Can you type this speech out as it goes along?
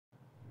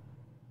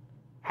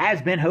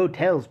Hazbin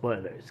Hotel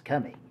spoilers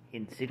coming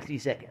in 60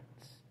 seconds.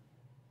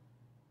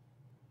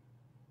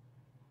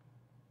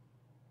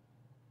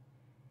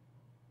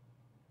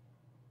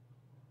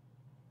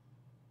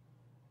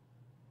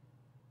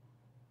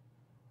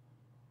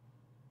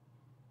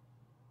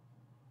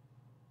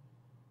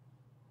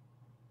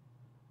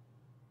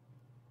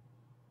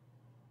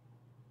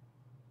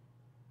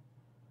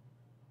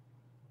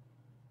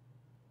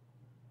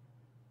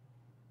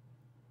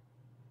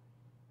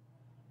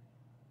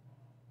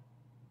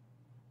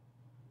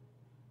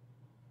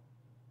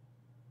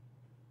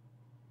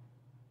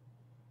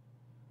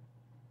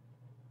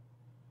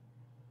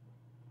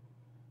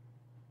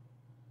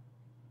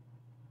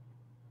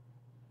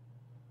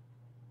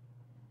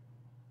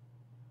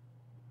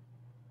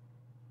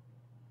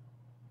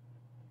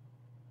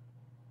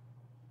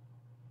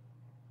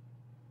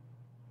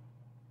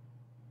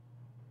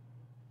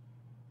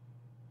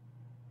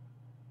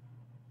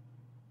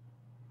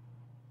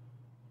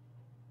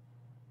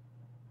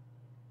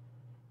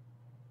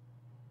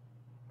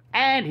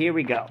 And here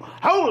we go.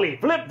 Holy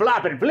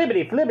flip-floppin'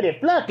 flippity-flippity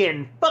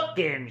fluckin'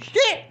 fucking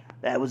shit!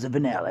 That was the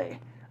finale.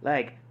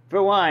 Like,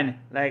 for one,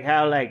 like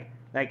how, like,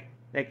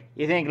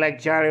 you think, like,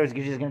 Charlie was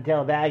just gonna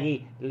tell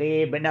Baggy to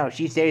leave, but no,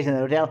 she stays in the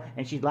hotel,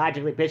 and she's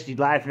logically pissed, she's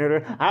lied for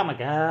her. Oh my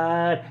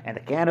god! And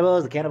the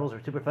cannibals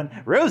were super fun.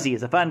 Rosie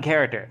is a fun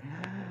character.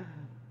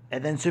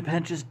 And then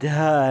Serpentis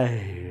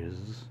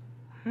dies.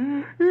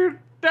 He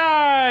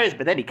dies!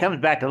 But then he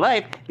comes back to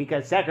life,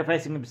 because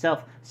sacrificing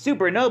himself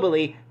super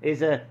nobly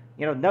is a,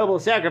 noble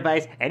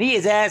sacrifice, and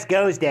his ass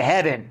goes to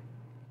heaven.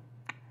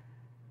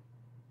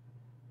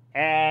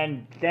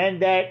 And then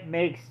that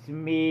makes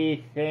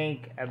me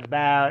think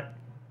about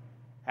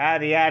how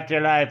the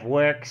afterlife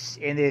works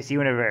in this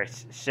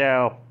universe.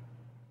 So,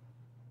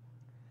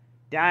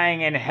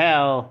 dying in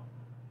hell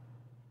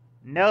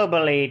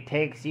nobly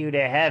takes you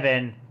to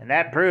heaven, and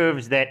that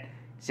proves that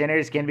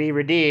sinners can be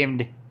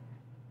redeemed.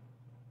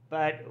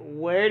 But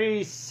where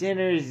do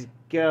sinners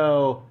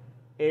go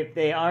if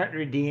they aren't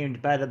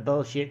redeemed by the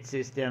bullshit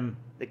system,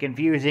 the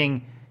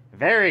confusing,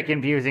 very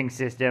confusing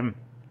system,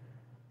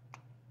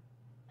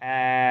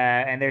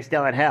 and they're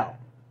still in hell?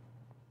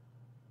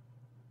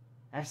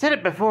 I've said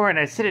it before and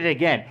I said it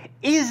again.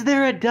 Is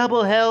there a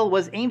double hell?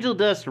 Was angel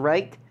dust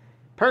right?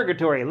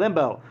 Purgatory,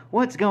 limbo.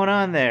 What's going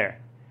on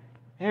there?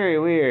 Very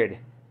weird.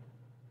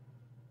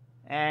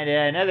 And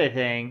another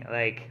thing,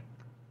 like,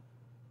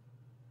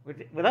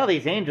 with all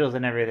these angels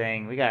and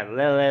everything, we got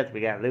Lilith,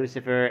 we got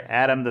Lucifer,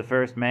 Adam the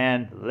first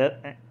man,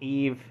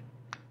 Eve.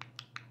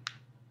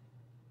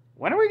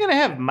 When are we going to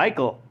have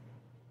Michael?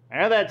 I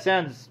know that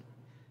sounds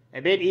a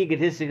bit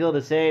egotistical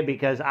to say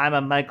because I'm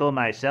a Michael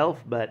myself,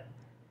 but,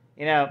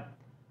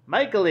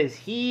 Michael is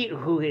he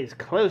who is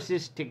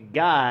closest to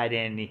God,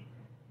 and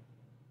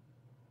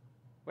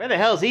where the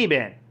hell's he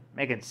been?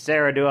 Making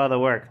Sarah do all the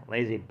work,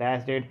 lazy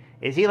bastard.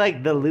 Is he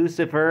like the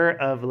Lucifer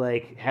of,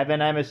 like,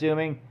 heaven, I'm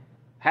assuming?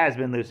 Has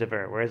been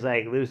Lucifer, whereas,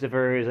 like,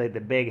 Lucifer is, like,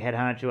 the big head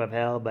honcho of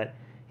hell, but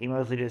he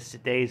mostly just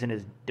stays in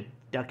his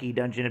ducky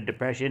dungeon of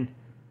depression.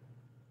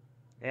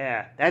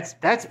 Yeah,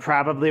 that's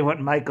probably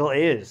what Michael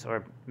is,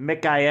 or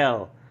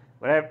Mikael,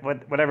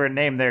 whatever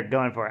name they're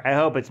going for. I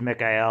hope it's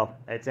Mikael.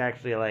 It's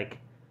actually, like,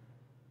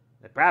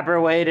 the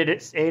proper way to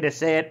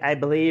say it, I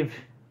believe.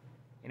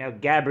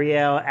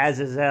 Gabriel,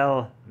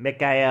 Azazel,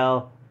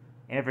 Mikael,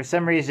 and if for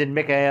some reason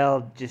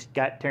Mikael just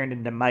got turned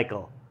into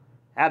Michael.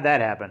 How'd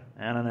that happen?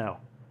 I don't know.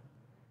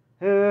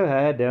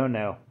 I don't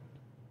know.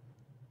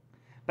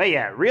 But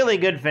yeah, really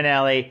good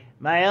finale.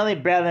 My only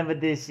problem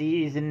with this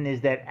season is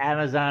that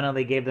Amazon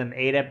only gave them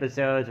 8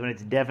 episodes when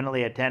it's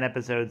definitely a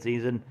 10-episode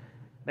season.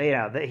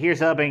 But here's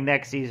hoping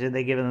next season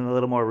they give them a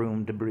little more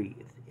room to breathe.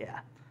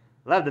 Yeah.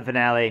 Love the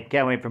finale.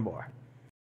 Can't wait for more.